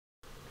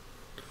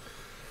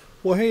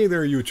Well, hey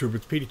there, YouTube.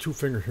 It's Petey Two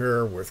Finger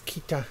here with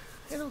Kita.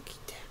 Hello,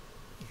 Kita.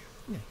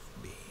 Nice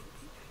baby.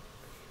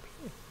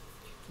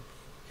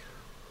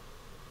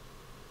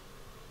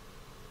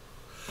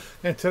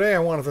 And today I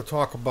wanted to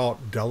talk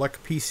about Delyk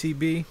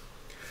PCB.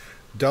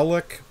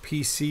 Delyk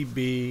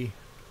PCB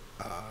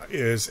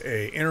is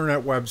a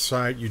internet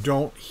website. You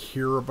don't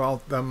hear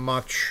about them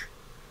much.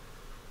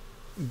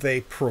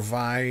 They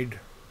provide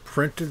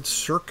printed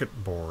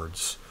circuit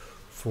boards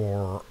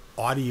for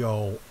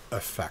audio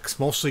effects,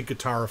 mostly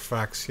guitar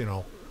effects,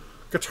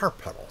 guitar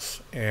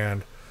pedals.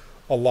 And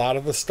a lot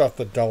of the stuff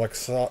that Delyk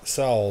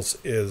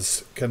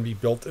sells can be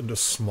built into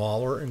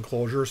smaller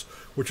enclosures,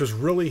 which is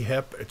really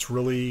hip. It's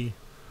really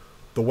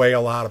the way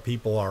a lot of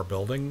people are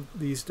building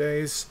these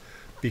days,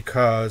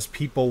 because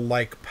people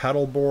like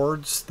pedal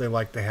boards. They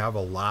like to have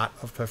a lot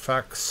of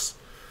effects,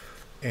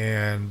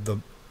 and the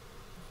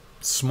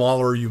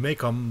smaller you make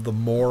them, the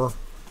more,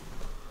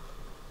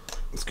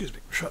 excuse me,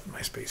 shutting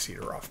my space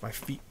heater off, my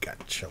feet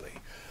got chilly,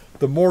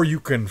 the more you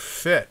can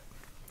fit.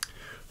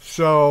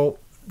 So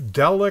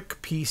Delyk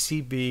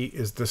PCB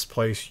is this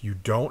place. You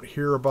don't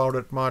hear about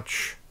it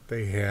much.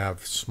 They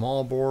have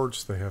small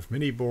boards, they have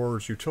mini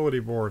boards, utility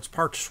boards,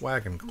 parts,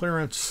 swag, and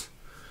clearance.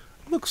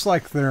 Looks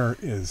like there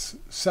is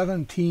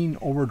 17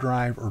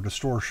 overdrive or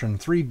distortion,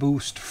 3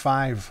 boost,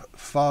 5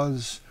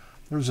 fuzz.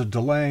 There's a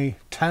delay,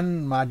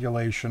 10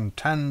 modulation,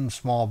 10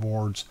 small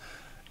boards,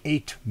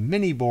 8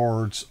 mini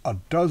boards, a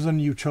dozen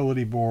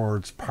utility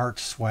boards,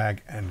 parts,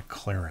 swag, and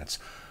clearance,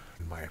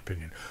 in my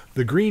opinion.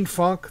 The green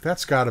funk,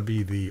 that's got to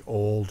be the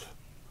old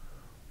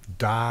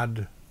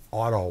Dodd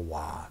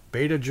Auto-Wah.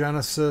 Beta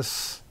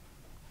Genesis,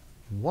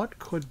 what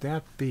could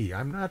that be?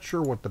 I'm not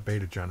sure what the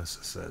Beta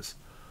Genesis is.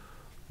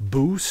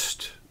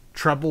 Boost,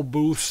 treble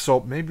boost, so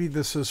maybe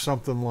this is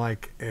something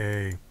like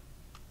a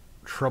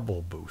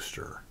treble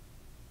booster.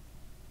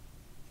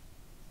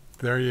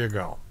 There you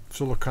go.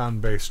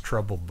 Silicon-based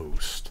treble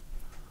boost.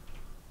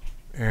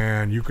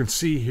 And you can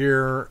see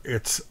here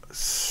it's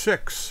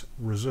 6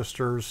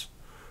 resistors,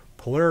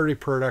 polarity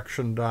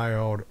protection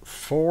diode,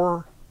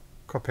 4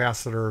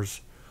 capacitors,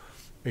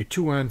 a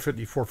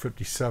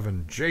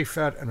 2N5457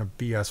 JFET, and a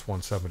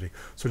BS170.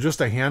 So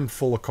just a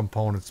handful of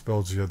components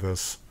builds you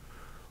this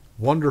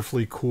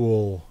wonderfully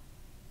cool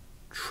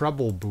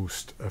treble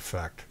boost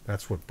effect.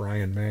 That's what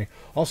Brian May.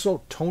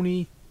 Also,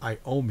 Tony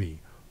Iommi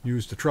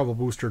used the treble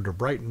booster to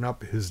brighten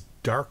up his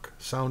dark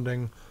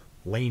sounding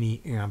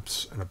Laney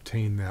amps and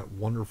obtain that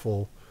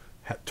wonderful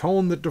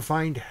tone that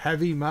defined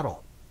heavy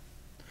metal.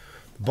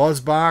 The buzz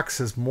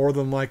box is more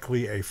than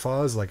likely a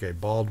fuzz, like a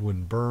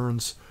Baldwin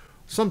Burns,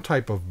 some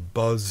type of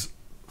buzz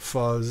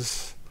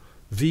fuzz.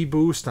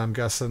 V-boost, I'm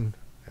guessing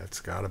that's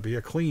got to be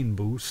a clean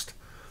boost.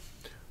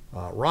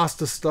 Ross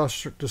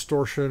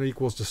distortion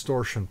equals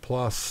distortion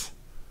plus.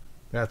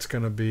 That's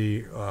going to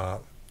be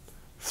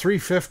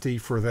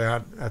 $350 for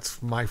that.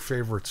 That's my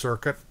favorite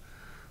circuit.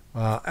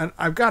 And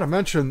I've got to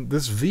mention,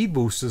 this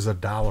V-boost is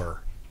 $1.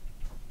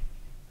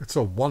 It's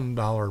a $1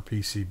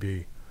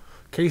 PCB.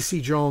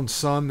 Casey Jones'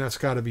 son, that's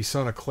got to be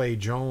son of Clay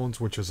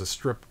Jones, which is a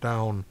stripped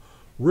down,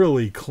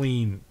 really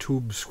clean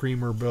tube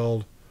screamer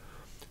build.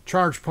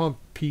 Charge pump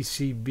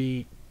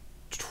PCB,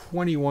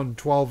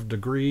 2112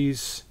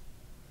 degrees.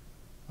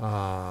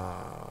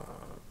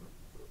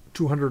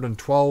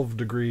 212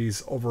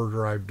 degrees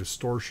overdrive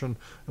distortion.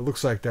 It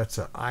looks like that's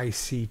an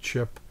IC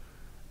chip.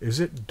 Is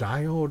it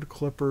diode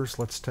clippers?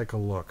 Let's take a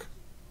look.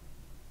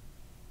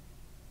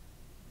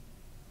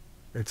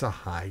 It's a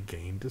high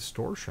gain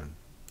distortion.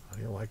 How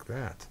do you like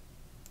that?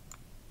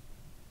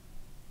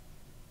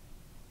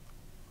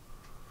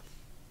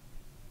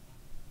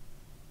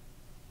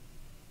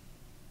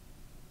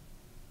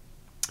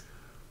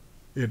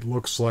 It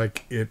looks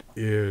like it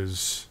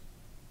is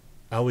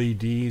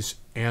LEDs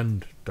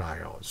and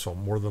diodes, so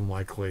more than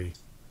likely,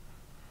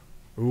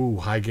 ooh,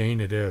 high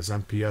gain it is,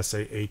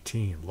 MPSA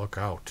 18, look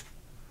out.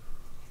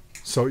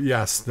 So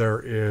yes,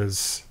 there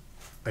is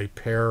a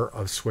pair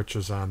of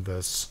switches on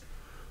this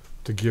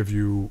to give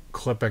you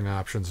clipping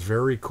options.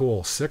 Very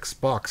cool.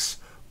 $6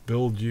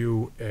 build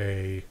you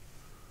a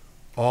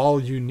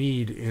all you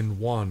need in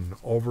one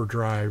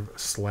overdrive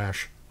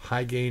 /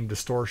 high gain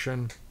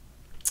distortion.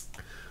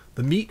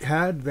 The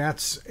meathead,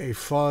 that's a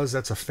fuzz,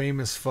 that's a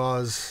famous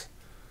fuzz.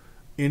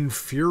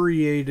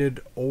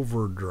 Infuriated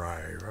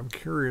overdrive. I'm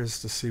curious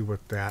to see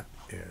what that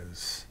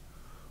is.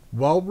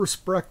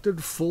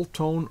 Well-respected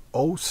full-tone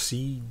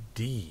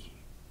OCD.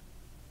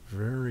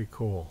 Very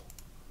cool.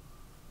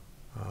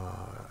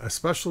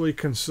 Especially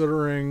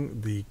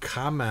considering the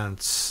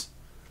comments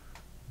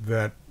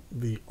that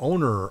the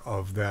owner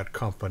of that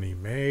company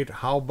made.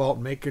 How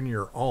about making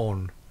your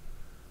own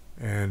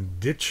and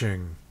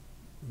ditching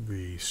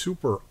the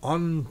super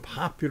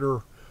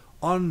unpopular,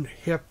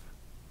 unhip,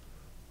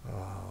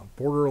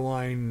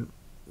 borderline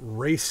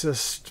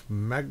racist,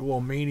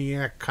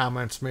 megalomaniac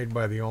comments made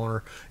by the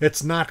owner?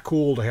 It's not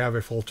cool to have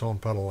a full tone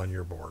pedal on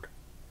your board.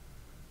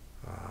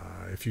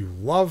 If you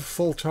love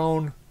full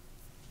tone,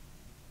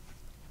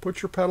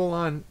 put your pedal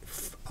on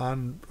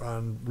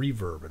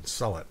reverb and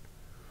sell it.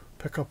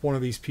 Pick up one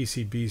of these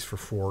PCBs for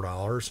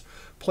 $4.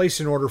 Place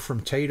an order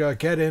from Tata.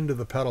 Get into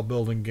the pedal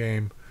building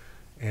game.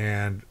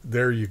 And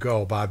there you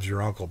go. Bob's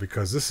your uncle,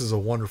 because this is a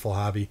wonderful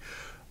hobby.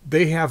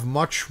 They have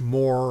much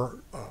more,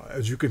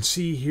 as you can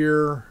see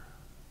here.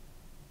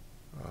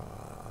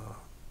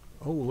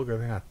 Oh, look at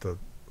that. The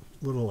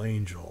little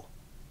angel.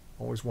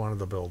 Always wanted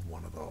to build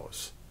one of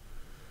those.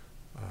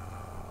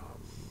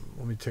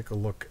 Let me take a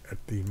look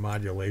at the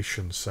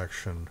modulation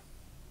section.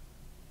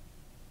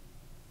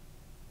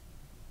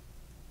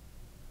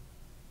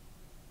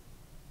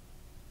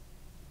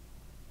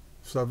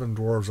 Seven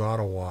Dwarves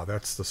Ottawa.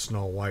 That's the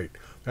Snow White.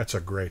 That's a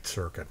great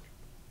circuit.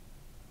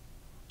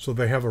 So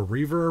they have a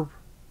reverb.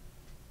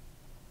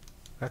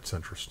 That's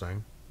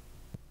interesting.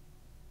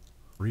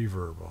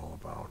 Reverb all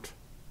about.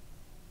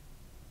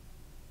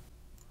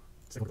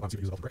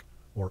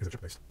 Or is it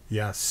chip based?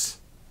 Yes.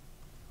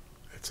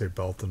 It's a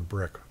belt and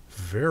brick.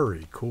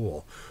 Very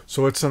cool.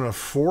 So it's an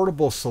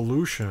affordable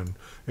solution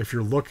if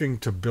you're looking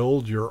to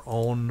build your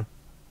own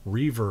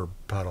reverb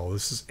pedal.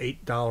 This is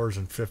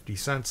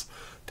 $8.50.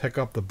 Pick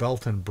up the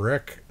belt and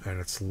brick, and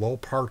it's low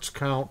parts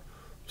count,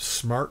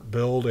 smart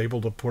build,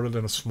 able to put it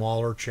in a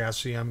smaller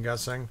chassis, I'm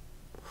guessing.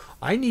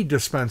 I need to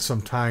spend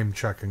some time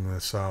checking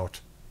this out.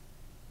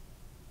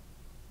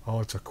 Oh,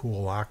 it's a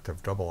cool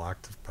octave, double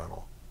octave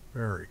pedal.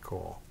 Very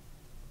cool.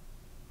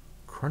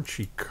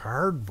 Crunchy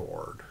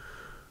cardboard.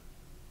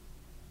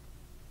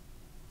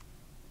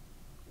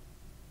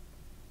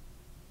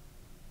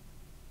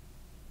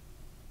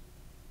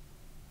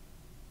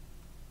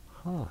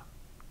 Huh.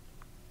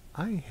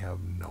 I have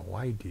no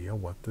idea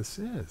what this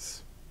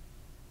is.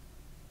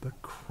 The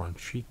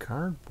crunchy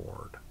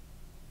cardboard.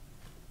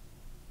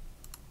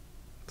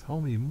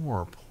 Tell me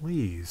more,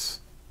 please.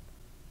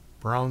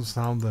 Brown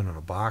sound in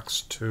a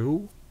box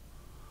too?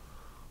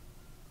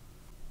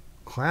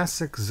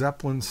 Classic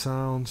Zeppelin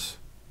sounds.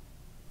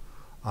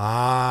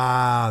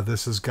 Ah,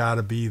 this has got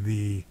to be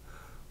the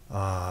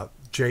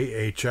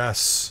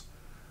JHS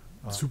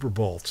Super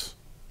Bolt,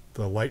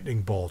 the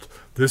lightning bolt.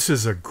 This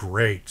is a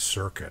great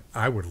circuit.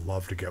 I would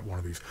love to get one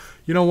of these.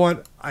 You know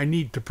what? I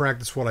need to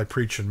practice what I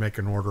preach and make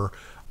an order.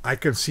 I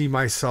can see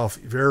myself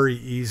very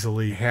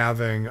easily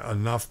having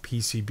enough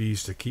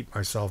PCBs to keep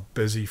myself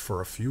busy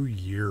for a few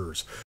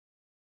years.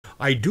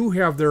 I do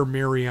have their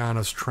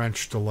Mariana's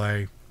Trench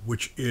delay,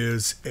 which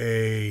is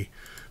a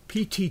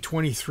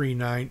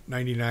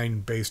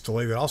PT2399 base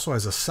delay that also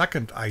has a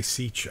second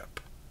IC chip.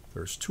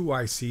 There's two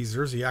ICs.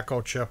 There's the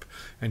echo chip,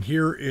 and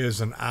here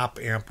is an op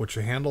amp which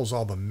handles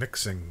all the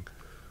mixing.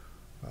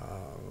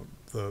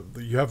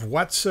 You have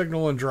wet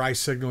signal and dry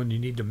signal, and you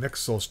need to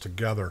mix those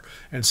together.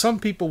 And some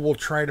people will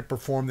try to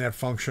perform that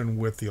function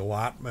with the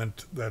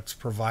allotment that's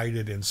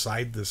provided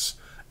inside this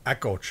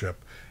echo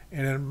chip.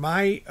 And in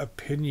my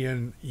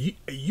opinion,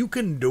 you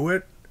can do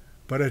it,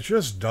 but it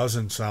just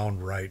doesn't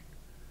sound right.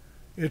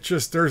 It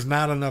just, there's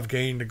not enough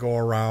gain to go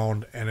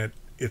around, and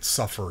it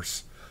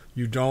suffers.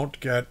 You don't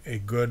get a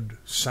good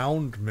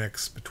sound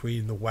mix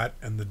between the wet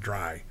and the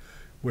dry,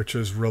 which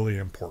is really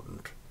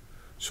important.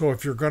 So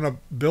if you're going to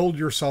build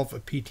yourself a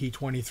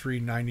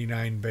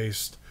PT2399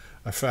 based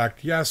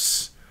effect,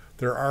 yes,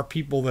 there are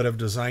people that have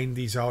designed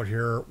these out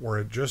here where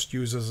it just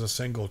uses a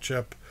single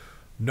chip.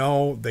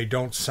 No, they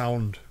don't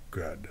sound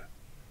good.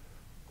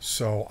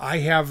 So I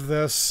have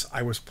this.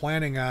 I was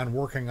planning on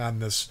working on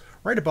this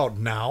right about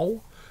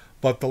now,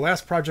 but the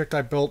last project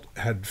I built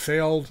had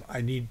failed. I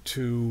need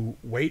to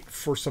wait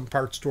for some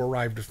parts to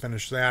arrive to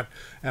finish that,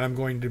 and I'm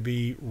going to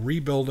be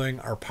rebuilding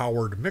our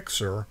powered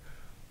mixer,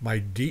 my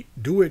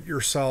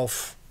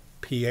do-it-yourself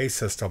PA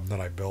system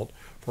that I built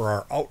for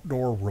our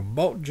outdoor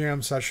remote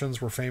jam sessions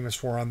we're famous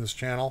for on this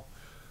channel.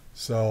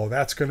 So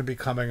that's going to be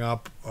coming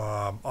up,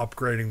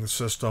 upgrading the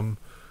system.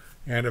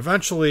 And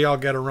eventually I'll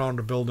get around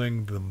to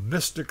building the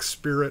Mystic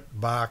Spirit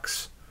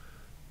box,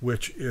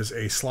 which is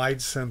a slide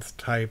synth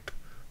type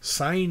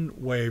sine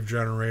wave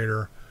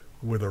generator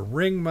with a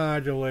ring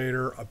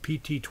modulator, a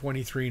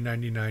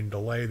PT2399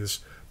 delay, this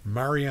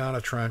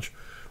Mariana Trench,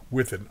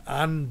 with an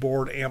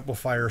onboard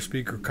amplifier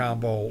speaker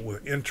combo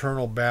with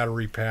internal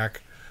battery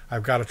pack.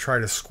 I've got to try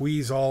to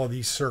squeeze all of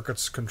these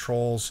circuits,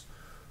 controls,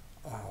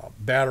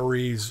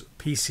 batteries,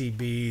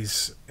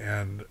 PCBs,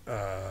 and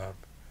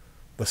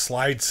the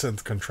slide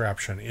synth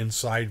contraption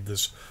inside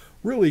this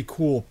really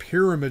cool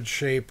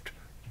pyramid-shaped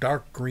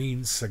dark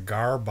green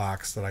cigar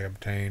box that I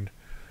obtained.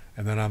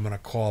 And then I'm going to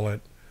call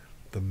it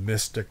the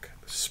Mystic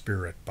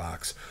Spirit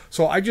box.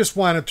 So I just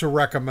wanted to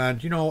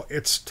recommend,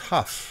 it's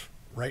tough.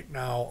 Right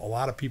now, a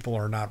lot of people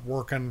are not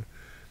working.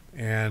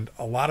 And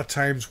a lot of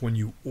times when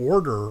you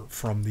order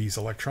from these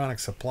electronic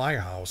supply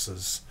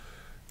houses,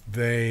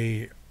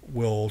 they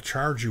will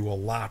charge you a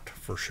lot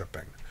for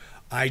shipping.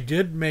 I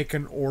did make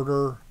an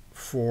order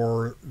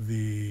for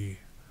the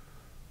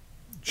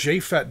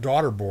JFET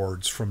daughter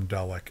boards from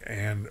Delyk,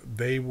 and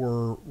they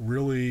were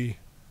really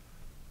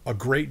a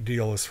great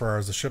deal as far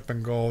as the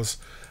shipping goes.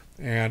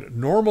 And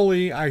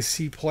normally I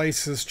see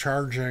places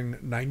charging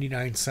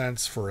 99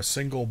 cents for a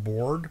single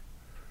board,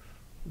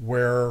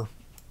 where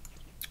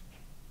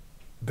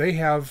they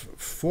have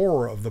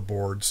 4 of the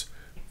boards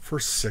for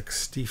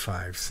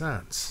 65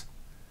 cents.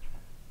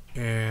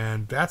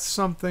 And that's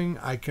something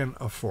I can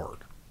afford.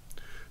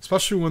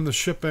 Especially when the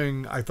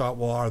shipping, I thought,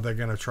 well, are they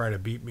going to try to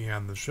beat me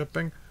on the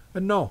shipping?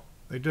 And no,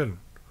 they didn't.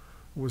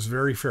 It was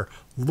very fair.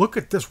 Look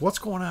at this. What's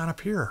going on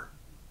up here?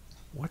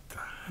 What the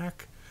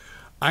heck?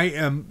 I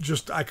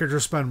could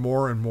just spend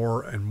more and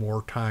more and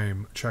more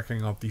time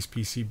checking out these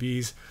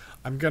PCBs.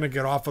 I'm going to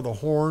get off of the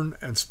horn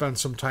and spend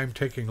some time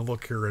taking a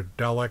look here at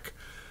Delyk.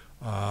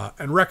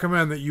 And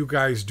recommend that you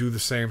guys do the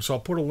same. So I'll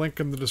put a link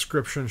in the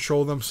description,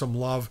 show them some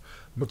love.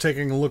 We're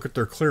taking a look at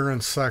their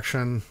clearance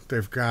section.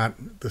 They've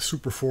got the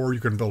Super 4. You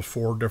can build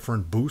 4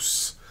 different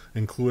boosts,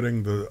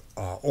 including the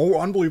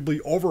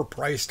unbelievably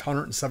overpriced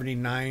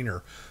 $179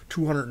 or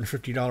 $250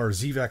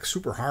 ZVEC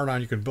Super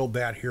Hard-On. You can build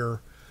that here.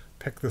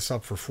 Pick this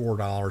up for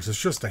 $4.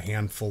 It's just a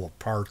handful of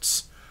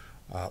parts.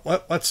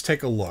 Let's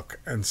take a look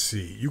and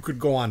see. You could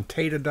go on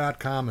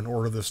Tata.com and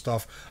order this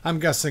stuff. I'm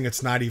guessing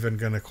it's not even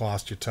going to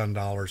cost you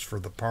 $10 for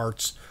the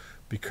parts,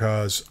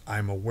 because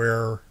I'm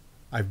aware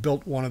I've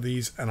built one of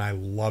these and I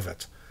love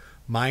it.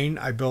 Mine,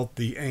 I built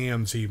the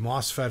AMZ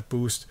MOSFET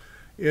boost.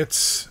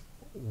 It's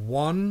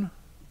 1,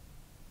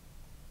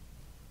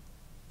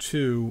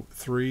 2,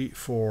 3,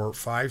 4,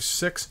 5,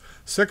 6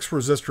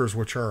 resistors,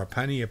 which are a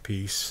penny a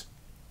piece.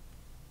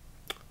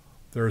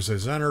 There's a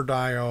Zener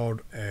diode,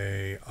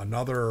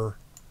 another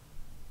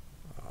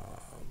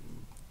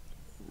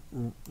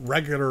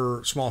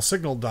regular small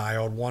signal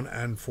diode,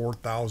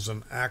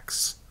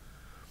 1N4000X.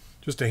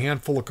 Just a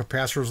handful of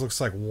capacitors. Looks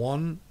like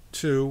 1,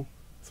 2,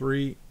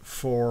 3,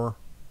 4.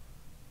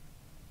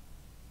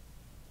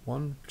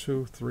 1,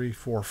 2, 3,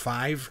 4,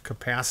 5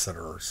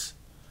 capacitors.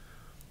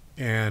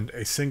 And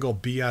a single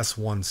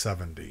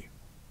BS170.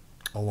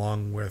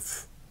 Along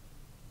with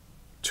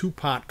 2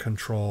 pot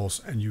controls,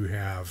 and you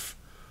have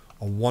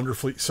a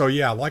wonderfully... So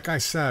yeah, like I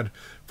said,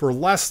 for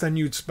less than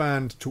you'd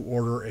spend to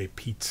order a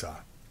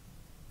pizza,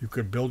 you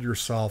could build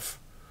yourself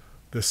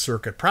this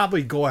circuit.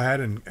 Probably go ahead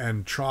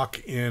and chalk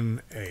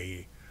in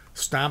a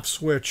stop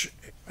switch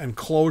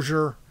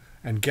enclosure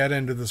and get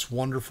into this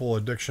wonderful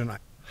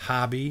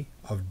hobby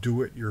of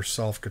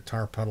do-it-yourself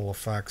guitar pedal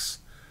effects.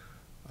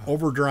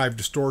 Overdrive,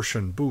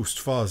 distortion, boost,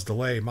 fuzz,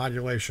 delay,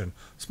 modulation,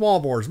 small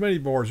boards, mini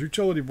boards,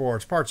 utility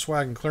boards, parts,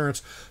 swag, and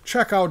clearance.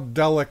 Check out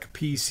Delyk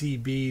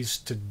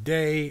PCBs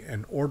today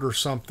and order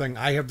something.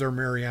 I have their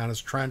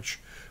Mariana's Trench.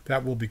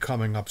 That will be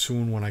coming up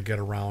soon when I get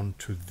around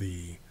to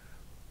the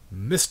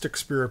Mystic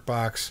Spirit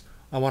Box.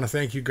 I want to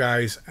thank you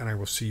guys, and I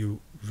will see you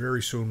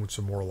very soon with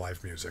some more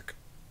live music.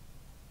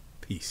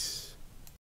 Peace.